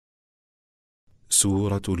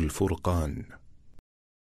سورة الفرقان.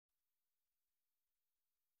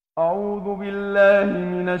 أعوذ بالله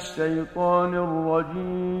من الشيطان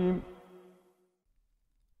الرجيم.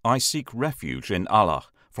 I seek refuge in Allah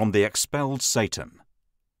from the expelled Satan.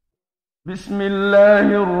 بسم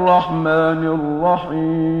الله الرحمن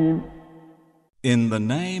الرحيم. In the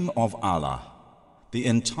name of Allah, the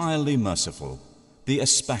entirely merciful, the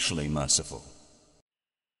especially merciful.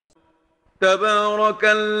 تبارك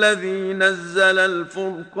الذي نزل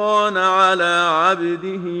الفرقان على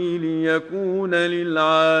عبده ليكون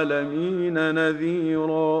للعالمين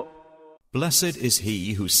نذيرا. Blessed is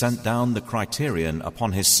he who sent down the criterion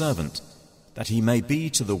upon his servant, that he may be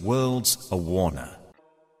to the worlds a warner.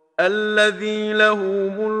 الذي له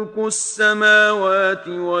ملك السماوات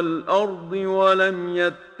والأرض ولم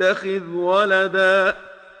يتخذ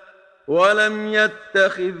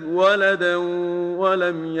ولدا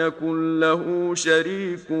ولم يكن له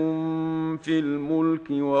شريك في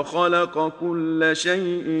الملك وخلق كل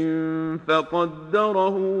شيء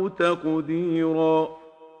فقدره تقديرا.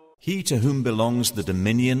 He to whom belongs the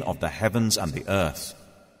dominion of the heavens and the earth,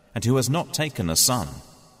 and who has not taken a son,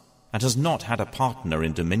 and has not had a partner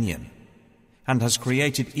in dominion, and has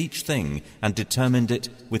created each thing and determined it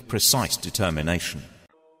with precise determination.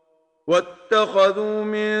 واتخذوا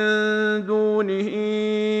من دونه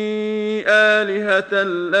آلهة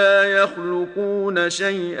لا يخلقون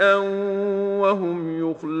شيئا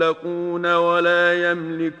وهم يخلقون ولا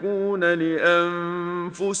يملكون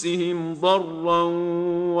لأنفسهم ضرا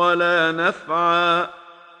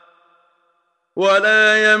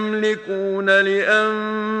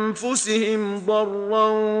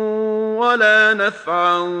ولا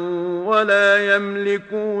نفعا ولا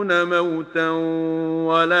يملكون موتا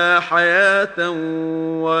ولا حياة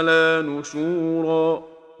ولا نشورا.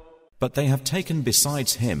 But they have taken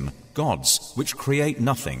besides him gods which create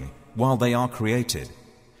nothing while they are created,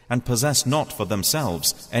 and possess not for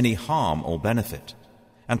themselves any harm or benefit,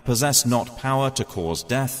 and possess not power to cause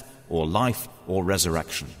death or life or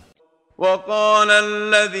resurrection. وقال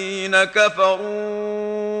الذين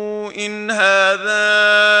كفروا إن هذا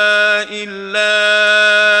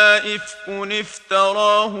إلا إفك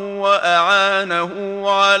افتراه وأعانه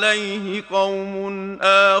عليه قوم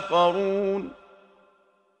آخرون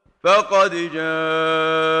فقد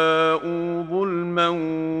جاءوا ظلما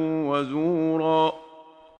وزورا.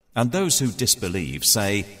 And those who disbelieve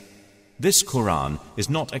say, this Quran is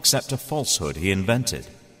not except a falsehood he invented,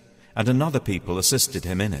 and another people assisted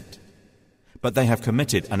him in it. But they have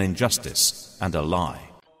committed an injustice and a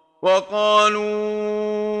lie.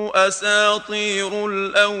 وقالوا أساطير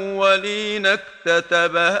الأولين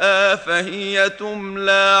اكتتبها فهي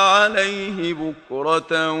تملى عليه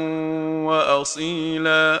بكرة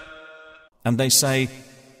وأصيلا. And they say,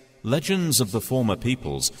 legends of the former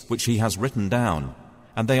peoples which he has written down,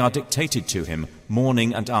 and they are dictated to him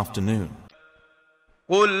morning and afternoon.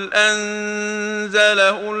 قل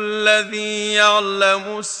أنزله الذي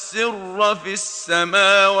يعلم السر في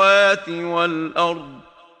السماوات والأرض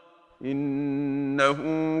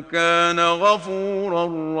إنه كان غفورا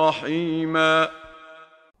رحيما.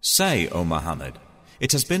 Say, O Muhammad,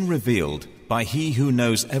 it has been revealed by he who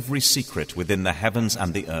knows every secret within the heavens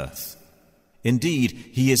and the earth. Indeed,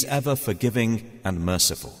 he is ever forgiving and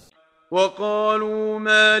merciful. وقالوا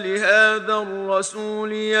ما لهذا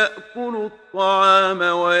الرسول يأكل الطعام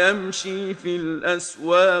ويمشي في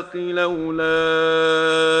الأسواق لولا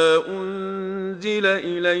أنزل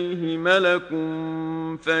إليه ملك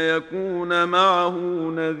فيكون معه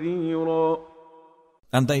نذيرا.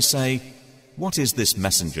 And they say, what is this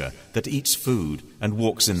messenger that eats food and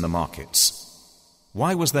walks in the markets?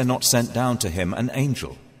 Why was there not sent down to him an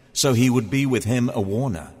angel, so he would be with him a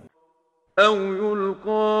warner? أو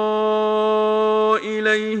يلقى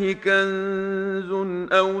إليه كنز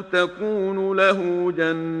أو تكون له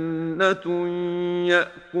جنة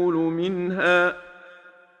يأكل منها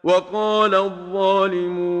وقال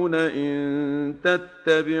الظالمون إن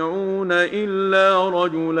تتبعون إلا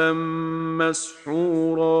رجلا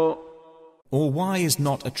مسحورا. Or why is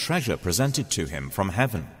not a treasure presented to him from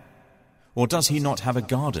heaven? Or does he not have a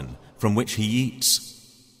garden from which he eats?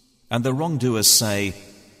 And the wrongdoers say,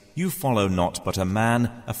 you follow not but a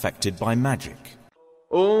man affected by magic.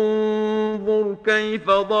 انظر كيف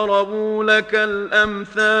ضربوا لك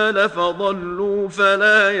الأمثال فضلوا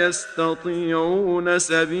فلا يستطيعون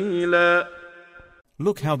سبيلا.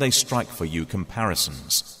 Look how they strike for you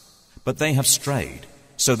comparisons, but they have strayed,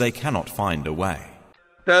 so they cannot find a way.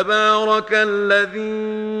 تبارك الذي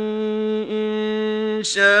إن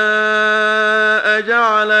شاء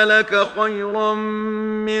جعل لك خيرا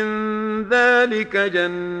من ذلك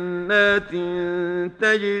جنات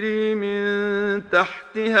تجري من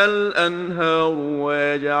تحتها الأنهار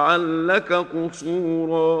ويجعل لك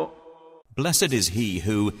قصورا. Blessed is he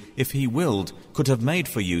who, if he willed, could have made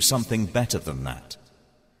for you something better than that.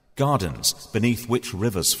 Gardens beneath which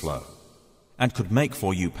rivers flow, and could make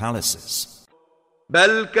for you palaces.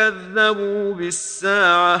 بل كذبوا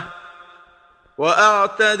بالساعة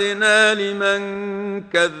وأعتدنا لمن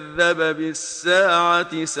كذب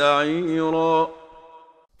بالساعة سعيرا.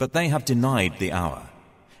 But they have denied the hour,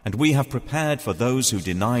 and we have prepared for those who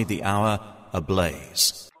deny the hour a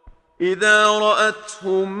blaze. إذا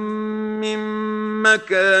رأتهم من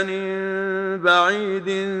مكان بعيد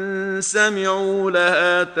سمعوا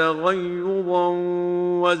لها تغيظا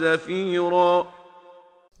وزفيرا.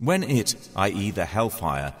 When it, i.e. the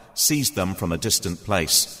hellfire, sees them from a distant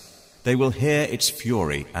place, they will hear its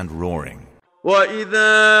fury and roaring.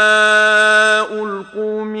 وإذا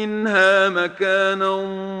ألقوا منها مكانا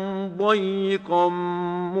ضيقا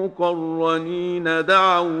مقرنين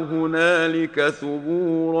دعوا هنالك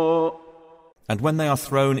ثبورا. And when they are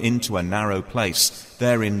thrown into a narrow place,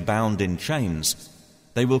 therein bound in chains,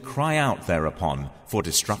 they will cry out thereupon for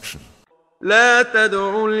destruction. لا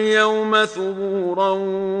تدعوا اليوم ثبورا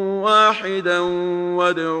واحدا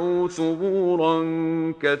وادعوا ثبورا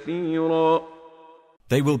كثيرا.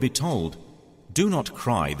 They will be told, do not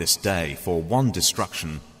cry this day for one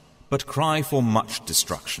destruction, but cry for much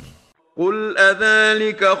destruction. قل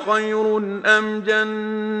أذلك خير أم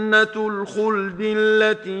جنة الخلد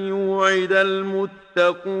التي وعد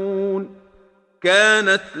المتقون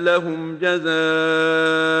كانت لهم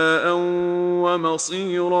جزاء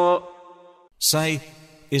ومصيرا. Say,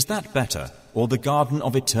 is that better, or the garden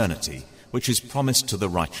of eternity, which is promised to the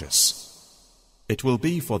righteous? It will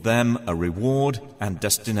be for them a reward and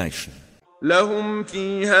destination. لهم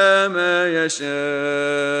فيها ما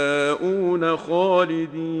يشاءون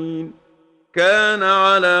خالدين كان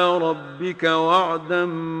على ربك وعدا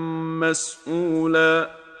مسئولا.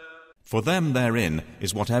 For them therein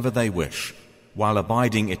is whatever they wish, while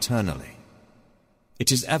abiding eternally.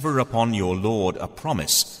 It is ever upon your Lord a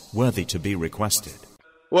promise worthy to be requested.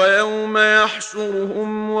 ويوم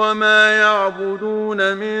يحشرهم وما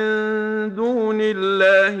يعبدون من دون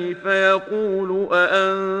الله فيقول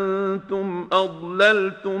أأنتم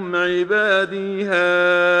أضللتم عبادي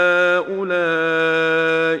هؤلاء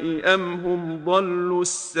أم هم ضلوا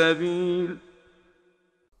السبيل.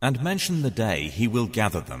 And mention the day he will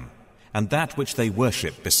gather them, and that which they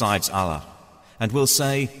worship besides Allah, and will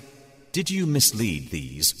say, did you mislead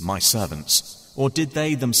these, my servants, or did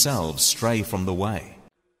they themselves stray from the way?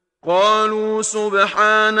 قالوا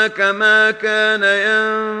سبحانك ما كان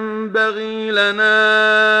ينبغي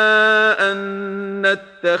لنا أن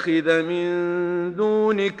نتخذ من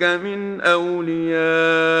دونك من أولياء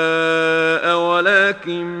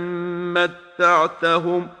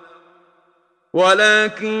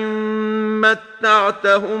ولكن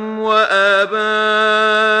متعتهم وآباءهم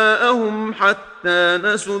حتى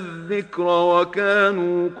نسوا الذكر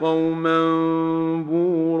وكانوا قوما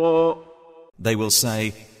بورا. They will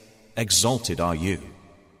say, exalted are you.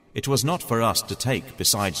 It was not for us to take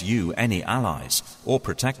besides you any allies or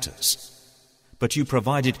protectors, but you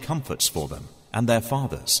provided comforts for them and their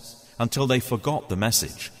fathers until they forgot the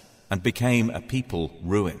message and became a people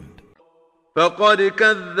ruined. فقد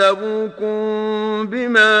كذبوكم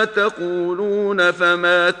بما تقولون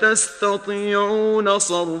فما تستطيعون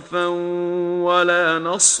صرفا ولا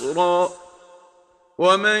نصرا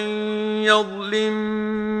ومن يظلم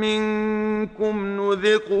منكم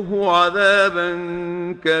نذقه عذابا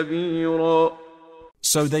كبيرا.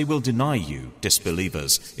 So they will deny you,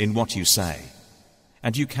 disbelievers, in what you say,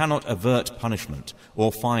 and you cannot avert punishment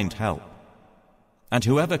or find help. And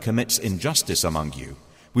whoever commits injustice among you,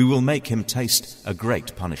 we will make him taste a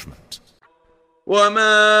great punishment.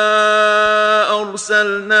 وما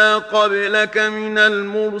أرسلنا قبلك من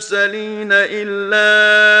المرسلين إلا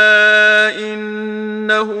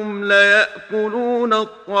إنهم ليأكلون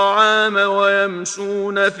الطعام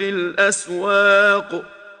ويمشون في الأسواق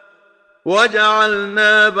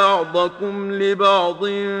وجعلنا بعضكم لبعض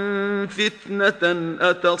فتنة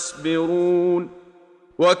أتصبرون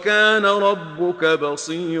وكان ربك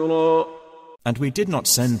بصيرا. And we did not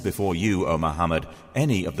send before you, O Muhammad,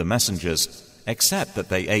 any of the messengers, except that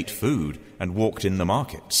they ate food and walked in the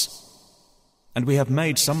markets. And we have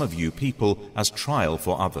made some of you people as trial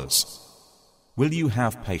for others. Will you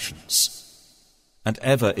have patience? And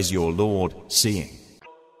ever is your Lord seeing.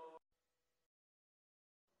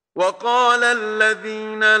 وقال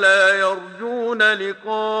الذين لا يرجون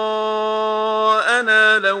لقاءنا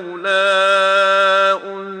لولا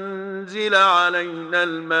أنزل علينا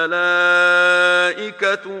الملائكة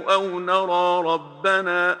أو نرى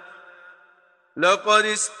ربنا لقد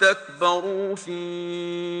استكبروا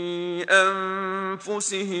في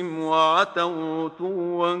أنفسهم وعتوا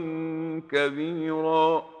عتوا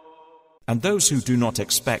كبيرا. And those who do not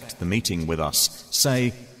expect the meeting with us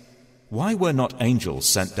say, why were not angels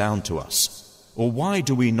sent down to us? Or why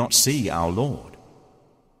do we not see our Lord?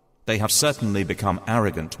 They have certainly become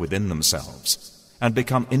arrogant within themselves and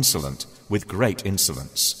become insolent with great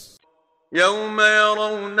insolence. يوم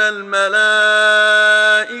يرون الملائكة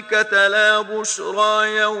لا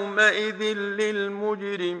بشرى يومئذ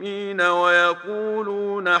للمجرمين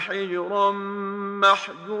ويقولون حجرا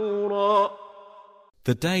محجورا.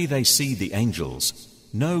 The day they see the angels,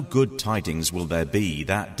 no good tidings will there be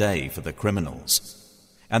that day for the criminals.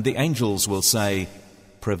 And the angels will say,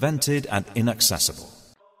 prevented and inaccessible.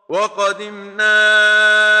 وقدمنا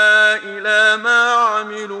إلى ما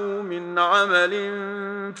عملوا من عمل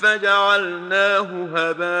فجعلناه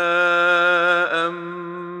هباء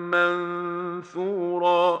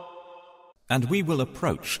منثورا. And we will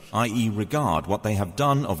approach, i.e. regard what they have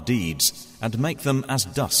done of deeds and make them as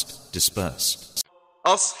dust dispersed.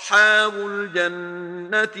 أصحاب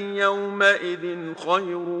الجنة يومئذ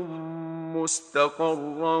خير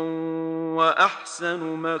مستقرا وأحسن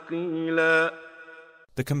مقيلا.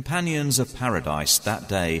 The companions of paradise that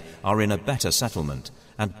day are in a better settlement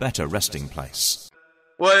and better resting place.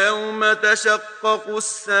 ويوم تشقق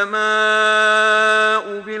السماء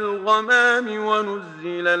بالغمام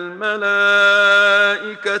ونزل الملائكة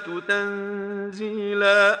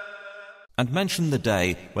تنزيلا. And mention the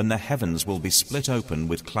day when the heavens will be split open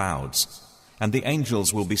with clouds, and the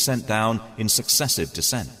angels will be sent down in successive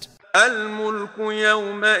descent. الملك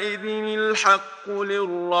يومئذ الحق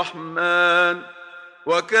للرحمن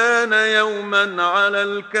وكان يوما على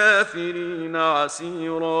الكافرين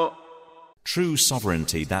عسيرا. True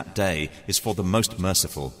sovereignty that day is for the most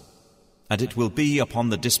merciful, and it will be upon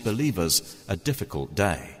the disbelievers a difficult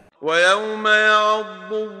day. ويوم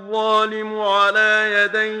يعض الظالم على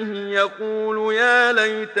يديه يقول يا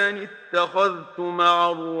ليتني اتخذت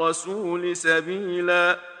مع الرسول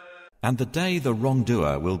سبيلا. And the day the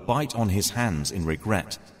wrongdoer will bite on his hands in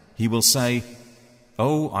regret, he will say,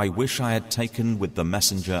 oh, I wish I had taken with the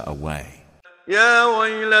messenger a way. يا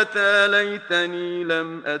ويلتى ليتني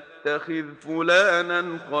لم أتخذ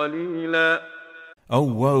فلانا خليلا. Oh,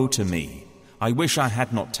 woe to me! I wish I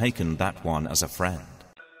had not taken that one as a friend.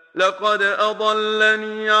 لقد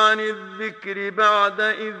أضلني عن الذكر بعد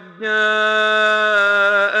إذ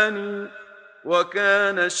جاءني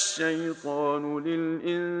وكان الشيطان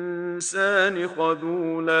للإنسان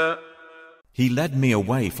خذولا. He led me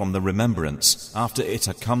away from the remembrance after it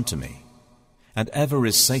had come to me, and ever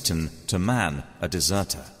is Satan to man a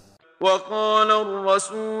deserter. وقال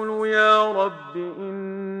الرسول يا رب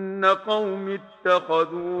إن قوم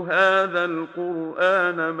اتخذوا هذا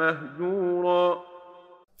القرآن مهجورا.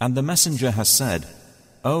 And the messenger has said,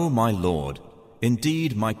 O my Lord,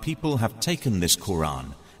 indeed my people have taken this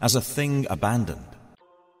Quran as a thing abandoned.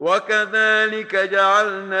 وكذلك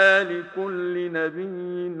جعلنا لكل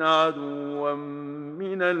نبي عدوا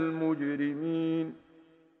من المجرمين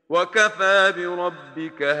وكفى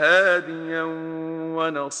بربك هاديا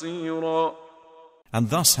ونصيرا. And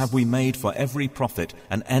thus have we made for every prophet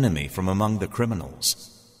an enemy from among the criminals.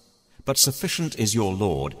 But sufficient is your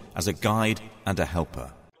Lord as a guide and a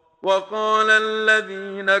helper. وقال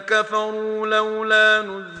الذين كفروا لولا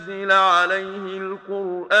نزل عليه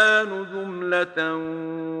القرآن جملة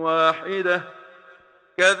واحدة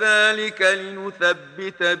كذلك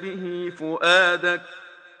لنثبت به فؤادك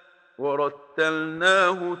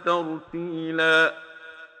ورتلناه ترتيلا.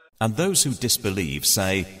 And those who disbelieve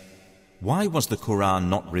say, why was the Quran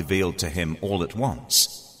not revealed to him all at once?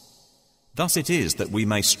 Thus it is that we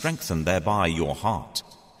may strengthen thereby your heart,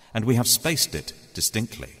 and we have spaced it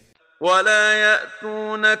distinctly. ولا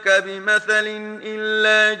يأتونك بمثل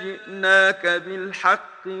إلا جئناك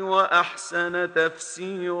بالحق وأحسن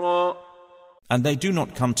تفسيرا. And they do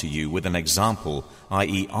not come to you with an example,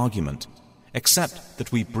 i.e. argument, except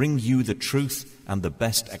that we bring you the truth and the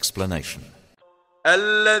best explanation.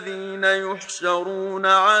 الذين يحشرون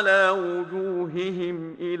على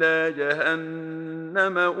وجوههم إلى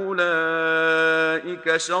جهنم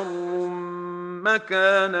أولئك شر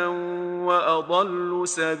مكانا وأضل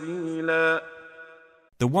سبيلا.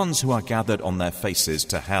 The ones who are gathered on their faces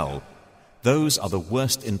to hell, those are the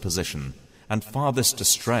worst in position and farthest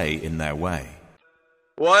astray in their way.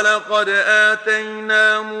 ولقد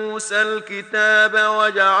آتينا موسى الكتاب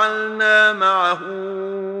وجعلنا معه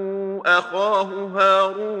أخاه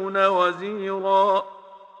هارون وزيرا.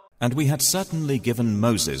 And we had certainly given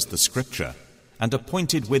Moses the scripture and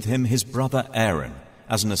appointed with him his brother Aaron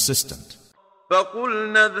as an assistant.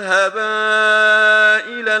 فقلنا اذهبا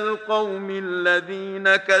إلى القوم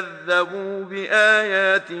الذين كذبوا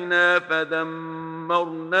بآياتنا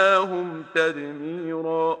فدمرناهم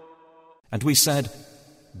تدميرا. And we said,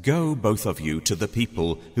 "Go, both of you, to the people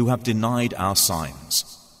who have denied our signs."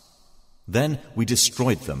 Then we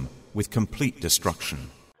destroyed them with complete destruction.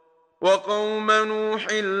 وقوم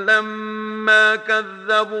نوح لما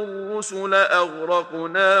كذبوا الرسل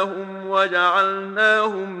أغرقناهم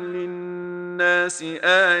وجعلناهم للناس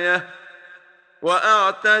آية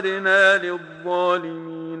وأعتدنا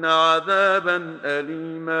للظالمين عذابا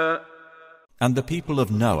أليما. And the people of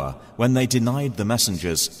Noah, when they denied the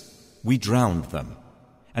messengers, we drowned them,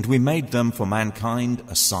 and we made them for mankind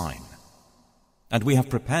a sign. And we have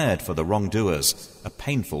prepared for the wrongdoers a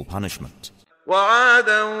painful punishment.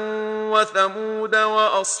 وعادا وثمود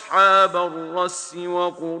وأصحاب الرس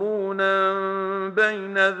وقرونا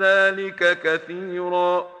بين ذلك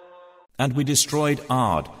كثيرا. And we destroyed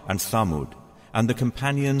Ad and Thamud, and the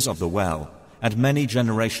companions of the well, and many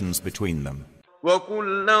generations between them.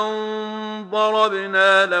 وكلا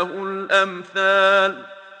ضربنا له الأمثال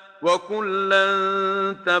وكلا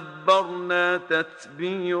تبرنا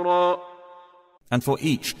تتبيرا. And for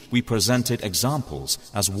each we presented examples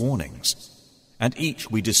as warnings, and each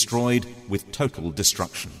we destroyed with total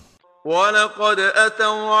destruction. وَلَقَدْ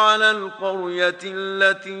أَتَوْا عَلَى الْقَرْيَةِ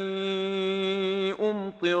الَّتِي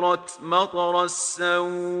أُمْطِرَتْ مَطَرَ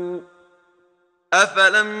السَّوْءِ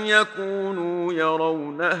أَفَلَمْ يَكُونُوا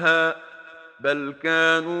يَرَوْنَهَا بَلْ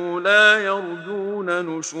كَانُوا لَا يَرْجُونَ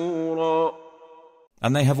نُشُورًا.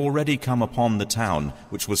 And they have already come upon the town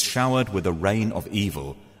which was showered with a rain of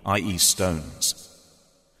evil, i.e. stones.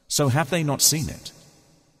 So have they not seen it?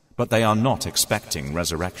 But they are not expecting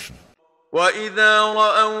resurrection. وَإِذَا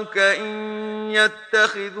رَأَوْكَ إِن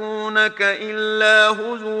يَتَّخِذُونَكَ إِلَّا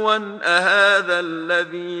هُزُوًا أَهَذَا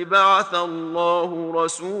الَّذِي بَعَثَ اللَّهُ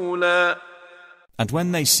رَسُولًا. And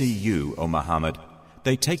when they see you, O Muhammad,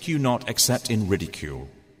 they take you not except in ridicule,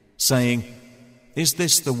 saying, "Is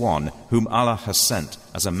this the one whom Allah has sent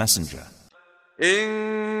as a messenger?"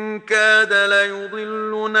 إن كاد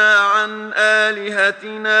ليضلنا عن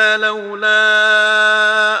آلهتنا لولا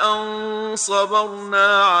أن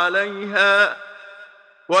صبرنا عليها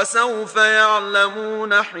وسوف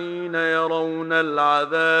يعلمون حين يرون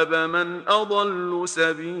العذاب من أضل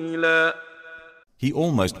سبيلا. He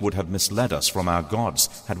almost would have misled us from our gods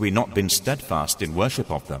had we not been steadfast in worship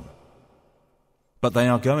of them. But they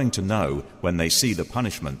are going to know when they see the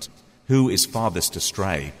punishment who is farthest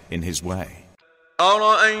astray in his way.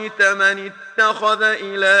 أرأيت من اتخذ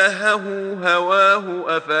إلهه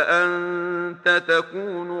هواه أفأنت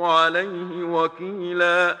تكون عليه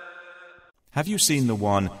وكيلا. Have you seen the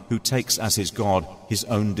one who takes as his God his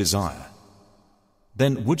own desire?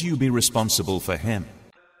 Then would you be responsible for him?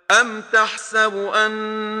 أم تحسب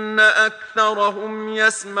أن أكثرهم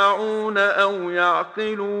يسمعون أو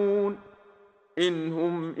يعقلون إن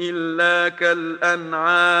هم إلا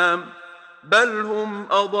كالأنعام بل هم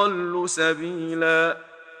أضل سبيلا.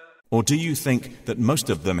 Or do you think that most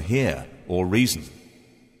of them hear or reason?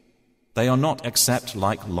 They are not except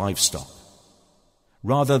like livestock.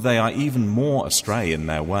 Rather, they are even more astray in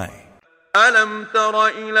their way. ألم تر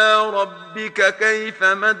إلى ربك كيف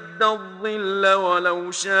مد الظل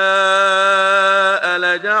ولو شاء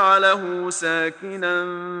لجعله ساكنا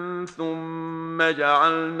ثم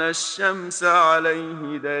جعلنا الشمس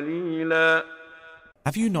عليه دليلا.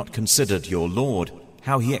 Have you not considered your Lord,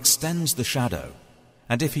 how he extends the shadow,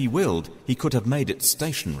 and if he willed, he could have made it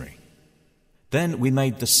stationary? Then we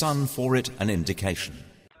made the sun for it an indication.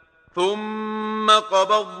 ثم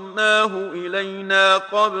قبضناه إلينا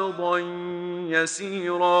قبضا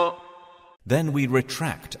يسيرا. Then we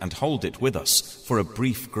retract and hold it with us for a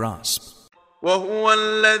brief grasp. وهو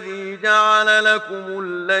الذي جعل لكم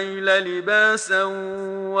الليل لباسا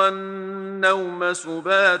والنوم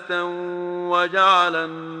سباتا وجعل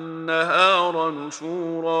النهار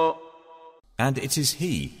نشورا. And it is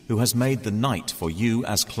he who has made the night for you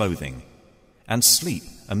as clothing, and sleep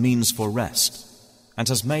a means for rest, and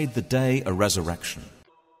has made the day a resurrection.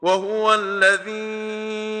 وهو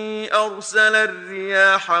الذي أرسل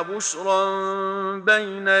الرياح بشرا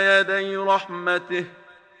بين يدي رحمته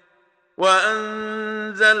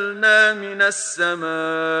وأنزلنا من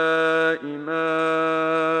السماء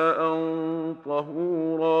ماء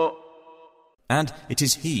طهورا. And it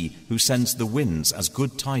is He who sends the winds as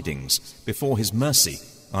good tidings before His mercy,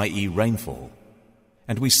 i.e. rainfall.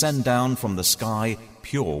 And we send down from the sky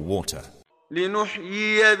pure water.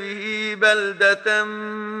 لنحيي به بلدة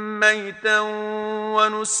ميتا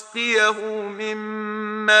ونسقيه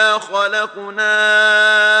مما خلقنا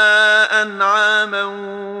أنعاما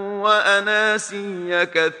وأناسيا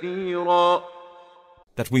كثيرا.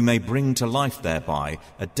 That we may bring to life thereby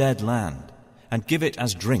a dead land, and give it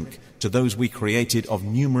as drink to those we created of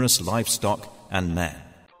numerous livestock and men.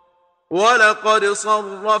 وَلَقَدْ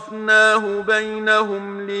صَرَّفْنَاهُ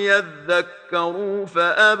بَيْنَهُمْ لِيَذَّكَّرُوا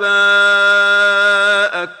فَأَبَى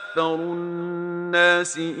أَكْثَرُ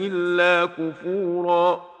النَّاسِ إِلَّا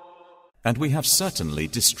كُفُورًا. And we have certainly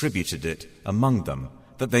distributed it among them,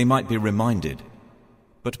 that they might be reminded.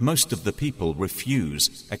 But most of the people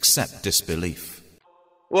refuse except disbelief.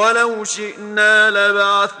 وَلَوْ شِئْنَا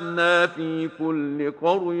لَبَعَثْنَا فِي كُلِّ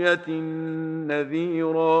قَرْيَةٍ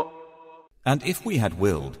نَذِيرًا. And if we had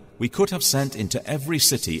willed, we could have sent into every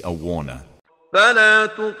city a warner. فَلَا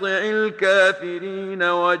تُطِعِ الْكَافِرِينَ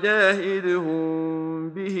وَجَاهِدْهُم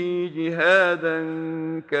بِهِ جِهَادًا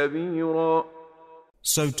كَبِيرًا.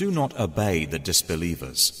 So do not obey the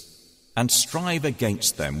disbelievers, and strive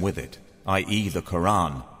against them with it, i.e. the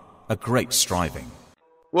Quran, a great striving.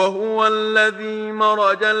 وهو الذي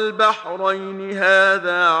مرج البحرين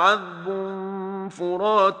هذا عذب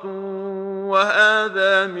فرات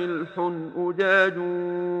وهذا ملح أجاج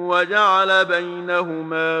وجعل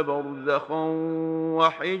بينهما برزخا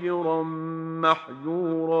وحجرا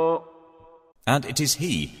محجورا. And it is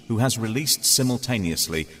He who has released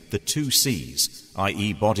simultaneously the two seas,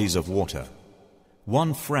 i.e. bodies of water,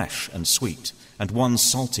 one fresh and sweet, and one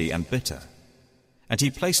salty and bitter. And He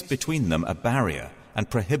placed between them a barrier and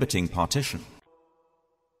prohibiting partition.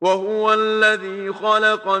 وهو الذي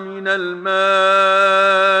خلق من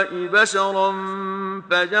الماء بشرا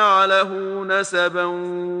فجعله نسبا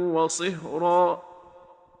وصهرا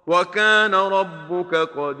وكان ربك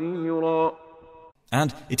قديرا.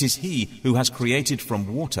 And it is He who has created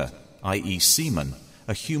from water, i.e. semen,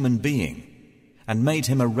 a human being, and made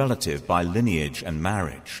him a relative by lineage and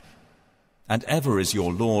marriage. And ever is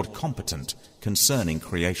your Lord competent concerning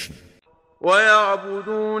creation.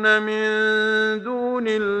 ويعبدون من دون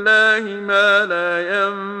الله ما لا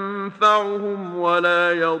ينفعهم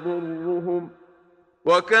ولا يضرهم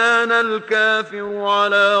وكان الكافر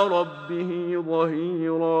على ربه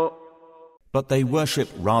ظهيرا. But they worship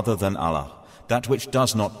rather than Allah that which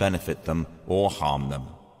does not benefit them or harm them.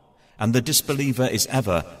 And the disbeliever is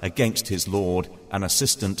ever against his Lord an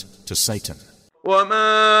assistant to Satan.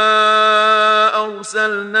 وَمَا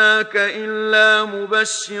أَرْسَلْنَاكَ إِلَّا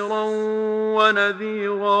مُبَشِّرًا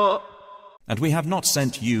وَنَذِيرًا. And we have not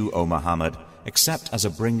sent you, O Muhammad, except as a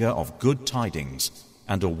bringer of good tidings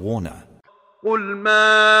and a warner. قُلْ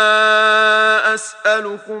مَا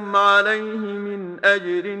أَسْأَلُكُمْ عَلَيْهِ مِنْ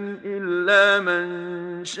أَجْرٍ إِلَّا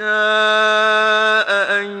مَنْ شَاءَ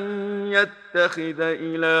أَنْ يَتَّخِذَ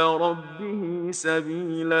إِلَى رَبِّهِ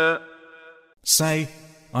سَبِيلًا. Say,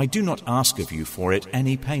 I do not ask of you for it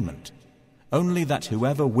any payment, only that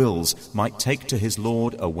whoever wills might take to his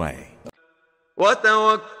Lord a way.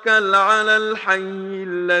 وَتَوَكَّلْ عَلَى الْحَيِّ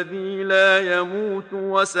الَّذِي لَا يَمُوتُ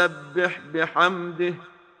وَسَبِّحْ بِحَمْدِهِ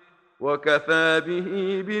وَكَفَى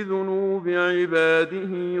بِهِ بِذُنُوبِ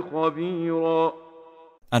عِبَادِهِ خَبِيرًا.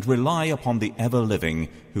 And rely upon the ever-living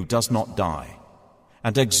who does not die,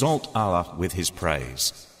 and exalt Allah with His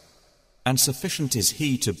praise. And sufficient is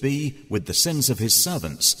He to be with the sins of His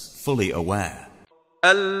servants fully aware.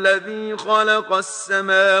 الذي خلق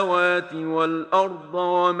السماوات والأرض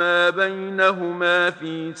وما بينهما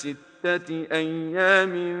في 6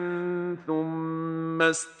 أيام ثم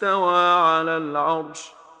استوى على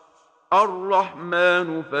العرش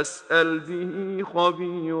الرحمن فاسأل به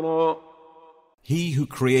خبيرا. He who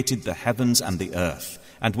created the heavens and the earth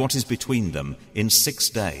and what is between them in 6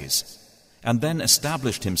 days, and then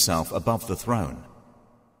established Himself above the throne,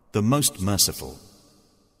 the most merciful.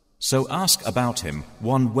 So ask about Him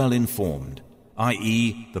one well-informed,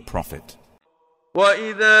 i.e. the Prophet.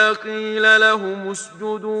 وَإِذَا قِيلَ لَهُمُ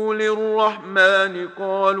اسْجُدُوا لِلرَّحْمَنِ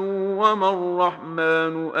قَالُوا وَمَا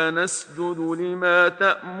الرَّحْمَنُ أَنَسْجُدُ لِمَا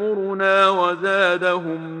تَأْمُرُنَا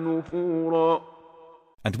وَزَادَهُمْ نُفُورًا.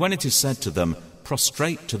 And when it is said to them,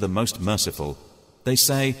 prostrate to the most merciful, they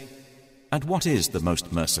say, and what is the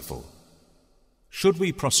most merciful? Should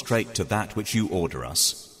we prostrate to that which you order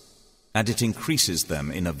us? And it increases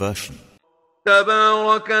them in aversion.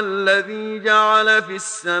 تبارك الذي جعل في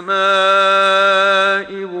السماء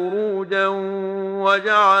بروجا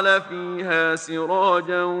وجعل فيها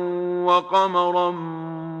سراجا وقمرا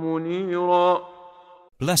منيرا.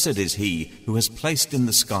 Blessed is he who has placed in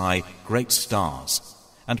the sky great stars,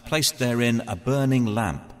 and placed therein a burning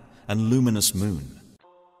lamp and luminous moon.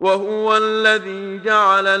 وهو الذي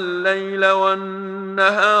جعل الليل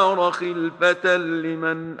والنهار خلفة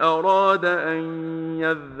لمن أراد أن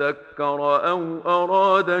يذكر أو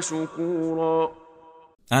أراد شكورا.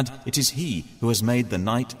 And it is he who has made the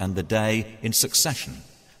night and the day in succession,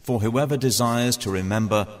 for whoever desires to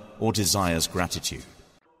remember or desires gratitude.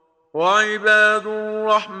 وعباد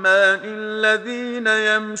الرحمن الذين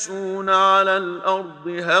يمشون على الأرض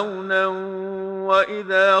هونا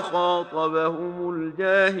وإذا خاطبهم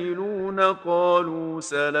الجاهلون قالوا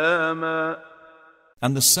سلاما.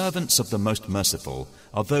 And the servants of the Most Merciful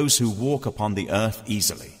are those who walk upon the earth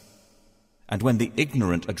easily. And when the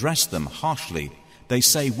ignorant address them harshly, they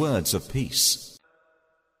say words of peace.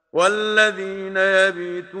 والذين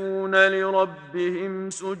يبيتون لربهم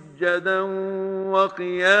سجدا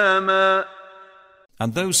وقياما.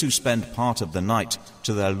 And those who spend part of the night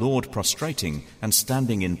to their Lord prostrating and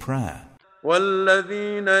standing in prayer.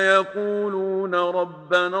 والذين يقولون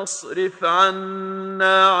ربنا اصرف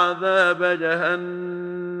عنا عذاب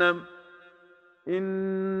جهنم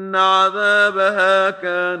إن عذابها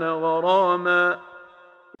كان غراما.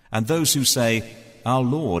 And those who say, Our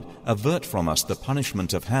Lord, avert from us the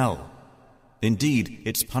punishment of hell. Indeed,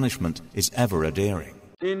 its punishment is ever adhering.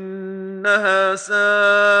 إنها ساءت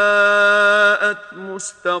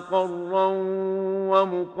مستقرا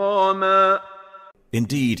ومقاما.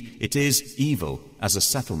 Indeed, it is evil as a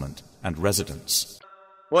settlement and residence.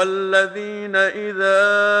 والذين إذا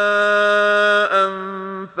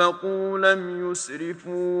أنفقوا لم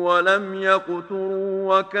يسرفوا ولم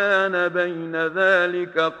يقتروا وكان بين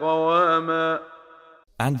ذلك قواما.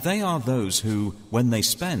 And they are those who, when they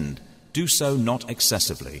spend, do so not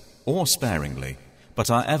excessively or sparingly,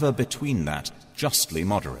 but are ever between that, justly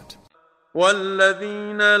moderate.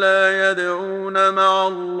 والذين لا يدعون مع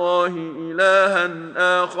الله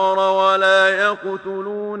إلها آخر ولا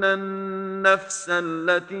يقتلون النفس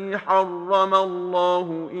التي حرم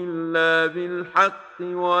الله إلا بالحق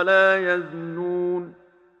ولا يزنون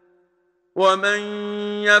ومن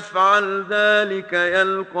يفعل ذلك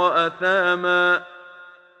يلقى أثاما.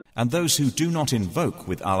 And those who do not invoke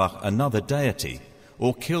with Allah another deity,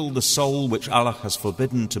 or kill the soul which Allah has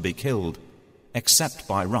forbidden to be killed, except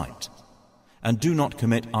by right, and do not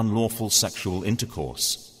commit unlawful sexual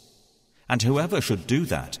intercourse. And whoever should do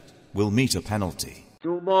that will meet a penalty.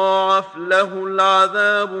 يضاعف له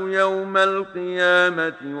العذاب يوم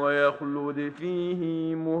القيامة ويخلد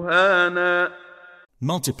فيه مهانا.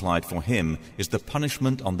 Multiplied for him is the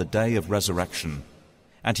punishment on the day of resurrection,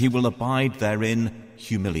 and he will abide therein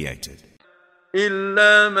humiliated.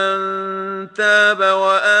 إلا من تاب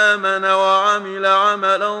وآمن وعمل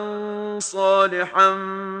عملا صالحا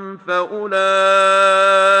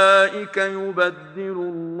فأولئك يبدل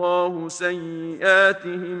الله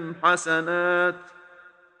سيئاتهم حسنات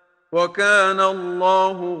وكان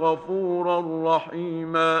الله غفورا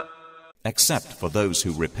رحيما. Except for those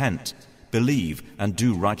who repent, believe and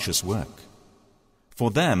do righteous work.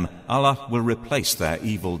 For them Allah will replace their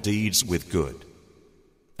evil deeds with good.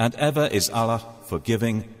 And ever is Allah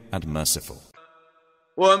forgiving and merciful.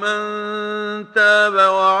 ومن تاب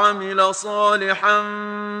وعمل صالحا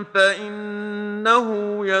فإنه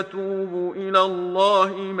يتوب إلى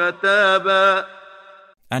الله متابا.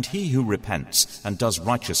 And he who repents and does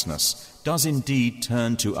righteousness does indeed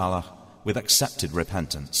turn to Allah with accepted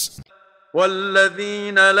repentance.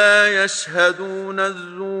 والذين لا يشهدون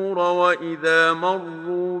الزور وإذا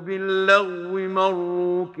مروا باللغو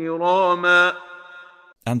مروا كراما.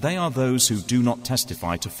 And they are those who do not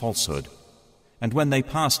testify to falsehood, and when they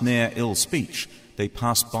pass near ill speech, they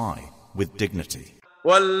pass by with dignity.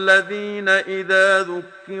 والذين إذا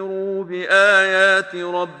ذكروا بآيات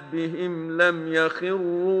ربهم لم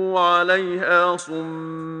يخروا عليها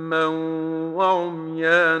صما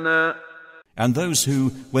وعميانا. And those who,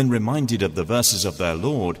 when reminded of the verses of their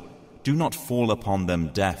Lord, do not fall upon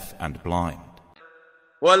them deaf and blind.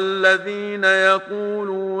 والذين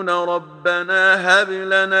يقولون ربنا هب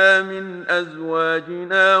لنا من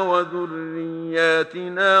أزواجنا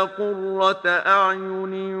وذرياتنا قرة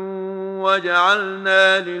أعين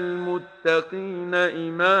واجعلنا للمتقين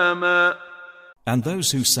إماما. And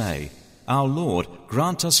those who say, Our Lord,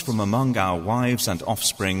 grant us from among our wives and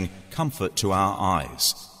offspring comfort to our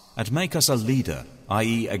eyes, and make us a leader,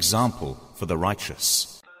 i.e. example, for the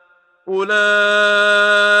righteous.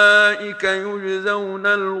 أولئك يجزون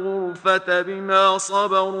الغرفة بما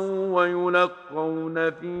صبروا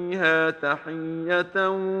ويلقون فيها تحية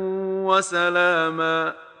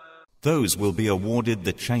وسلاما. Those will be awarded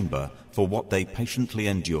the chamber for what they patiently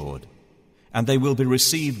endured, and they will be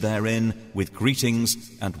received therein with greetings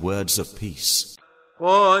and words of peace.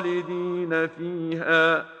 خالدين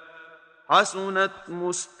فيها حسنت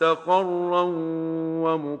مستقرا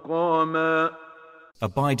ومقاما.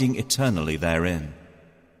 Abiding eternally therein.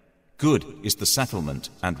 Good is the settlement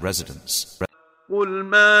and residence. قل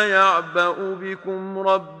ما يعبأ بكم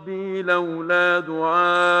ربي لولا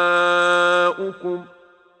دعاؤكم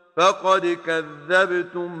فقد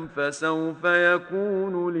كذبتم فسوف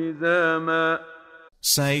يكون لزاما.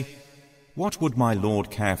 Say, what would my Lord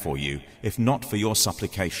care for you if not for your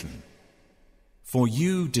supplication? For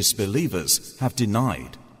you disbelievers have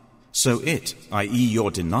denied, so it, i.e.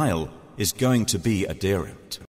 your denial, is going to be adherent.